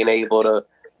together, being able to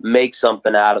make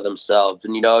something out of themselves.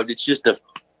 And, it's just a,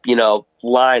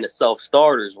 line of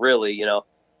self-starters, really,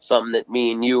 something that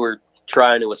me and you were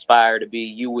trying to aspire to be.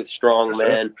 You with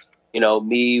Strongman,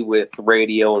 me with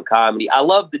radio and comedy. I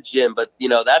love the gym, but,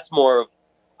 that's more of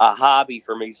a hobby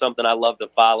for me, something I love to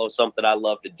follow, something I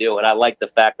love to do. And I like the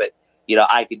fact that,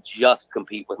 I could just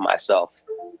compete with myself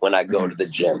when I go to the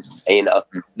gym. And,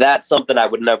 that's something I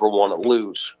would never want to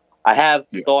lose. I have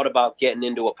thought about getting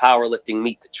into a powerlifting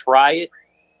meet to try it,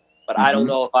 but I don't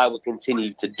know if I would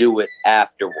continue to do it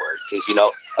afterward.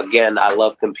 Because, again, I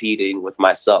love competing with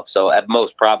myself. So at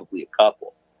most, probably a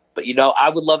couple. But, I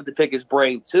would love to pick his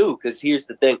brain, too, because here's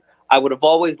the thing. I would have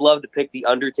always loved to pick The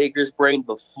Undertaker's brain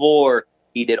before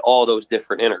he did all those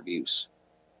different interviews.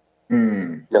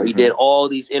 He did all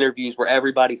these interviews where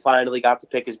everybody finally got to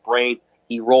pick his brain.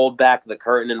 He rolled back the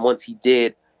curtain, and once he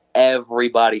did,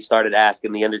 everybody started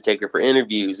asking The Undertaker for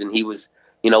interviews, and he was,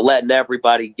 letting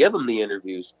everybody give him the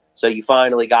interviews. So you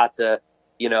finally got to,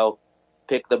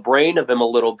 pick the brain of him a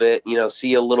little bit,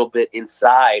 see a little bit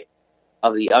inside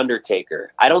of The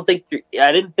Undertaker. I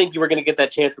didn't think you were going to get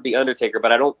that chance with The Undertaker,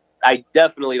 but I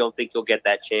definitely don't think you'll get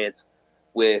that chance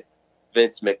with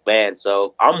Vince McMahon.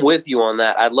 So I'm with you on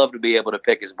that. I'd love to be able to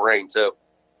pick his brain too.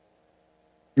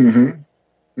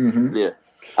 Yeah.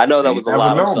 I know that was a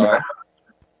lot of stuff. Man.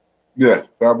 Yeah,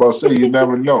 I was about to say, you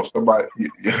never know.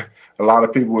 A lot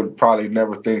of people would probably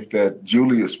never think that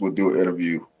Julius would do an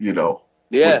interview,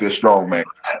 with this strong man,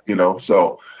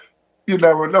 so you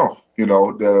never know.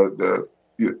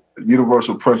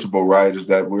 universal principle, right, is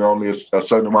that we're only a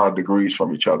certain amount of degrees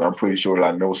from each other. I'm pretty sure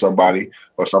that I know somebody,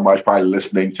 or somebody's probably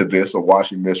listening to this or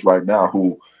watching this right now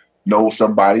who knows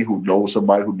somebody who knows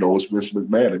somebody who knows Vince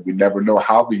McMahon. And we never know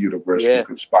how the universe can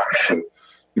conspire to,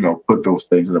 put those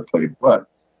things into play. But,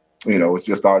 it's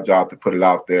just our job to put it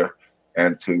out there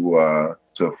and to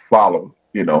follow,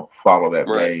 follow that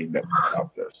vein that's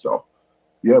out there. So,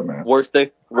 yeah, man. Worst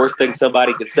thing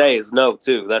somebody could say is no,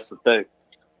 too. That's the thing.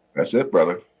 That's it,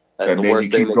 brother. That's and the then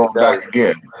worst you keep thing going back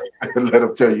again. Let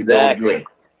them tell you no again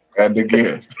and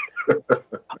again.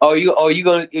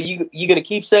 You gonna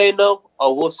keep saying no?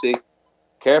 Oh, we'll see.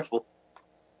 Careful.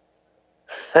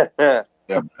 Yeah,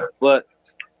 but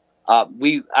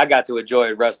I got to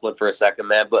enjoy wrestling for a second,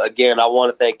 man. But again, I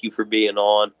want to thank you for being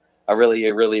on. I really,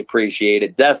 really appreciate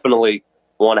it. Definitely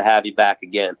want to have you back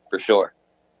again for sure.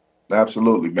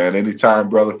 Absolutely, man. Anytime,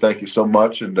 brother. Thank you so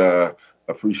much, and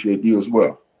appreciate you as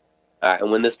well. All right,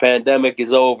 and when this pandemic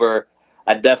is over,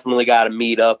 I definitely got to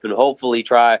meet up and hopefully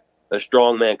try a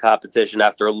strongman competition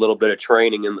after a little bit of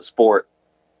training in the sport.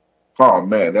 Oh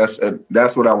man, that's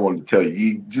what I wanted to tell you.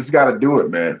 You just got to do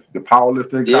it, man. The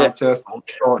powerlifting contest,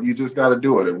 you just got to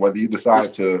do it. And whether you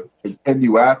decide to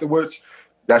continue afterwards,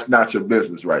 that's not your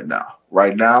business right now.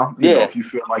 Right now, you know, if you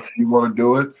feel like you want to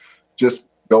do it, just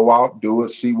go out, do it,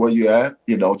 see where you're at.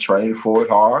 Train for it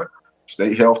hard,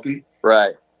 stay healthy.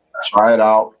 Right. Try it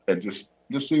out and just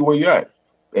see where you're at.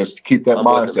 And keep that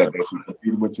mindset that you're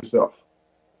competing with yourself.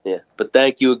 Yeah. But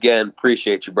thank you again.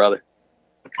 Appreciate you, brother.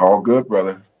 All good,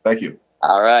 brother. Thank you.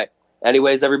 All right.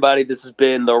 Anyways, everybody, this has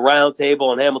been the Roundtable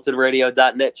on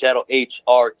HamiltonRadio.net, channel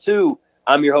HR2.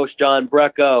 I'm your host, John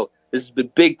Brecco. This has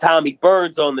been Big Tommy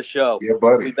Burns on the show. Yeah,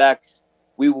 buddy.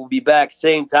 We will be back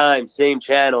same time, same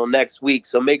channel next week.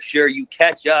 So make sure you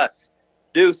catch us.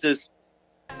 Deuces.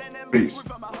 Peace.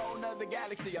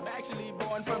 I'm actually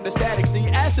born from the static. See,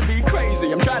 ass to be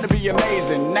crazy. I'm trying to be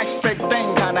amazing. Next big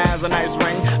thing kinda has a nice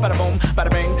ring. Bada boom, bada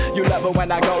bing. You love it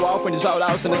when I go off when you're so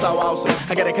lost and it's so awesome.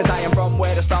 I get it cause I am from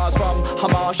where the stars from.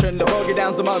 I'm Martian, the boogie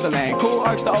down's the motherland. Cool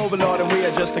arcs the overlord and we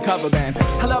are just a cover band.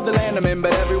 I love the land I'm in,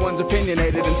 but everyone's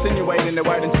opinionated, insinuating the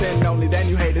word and sin only then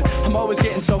you hate it. I'm always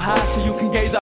getting so high so you can gaze up.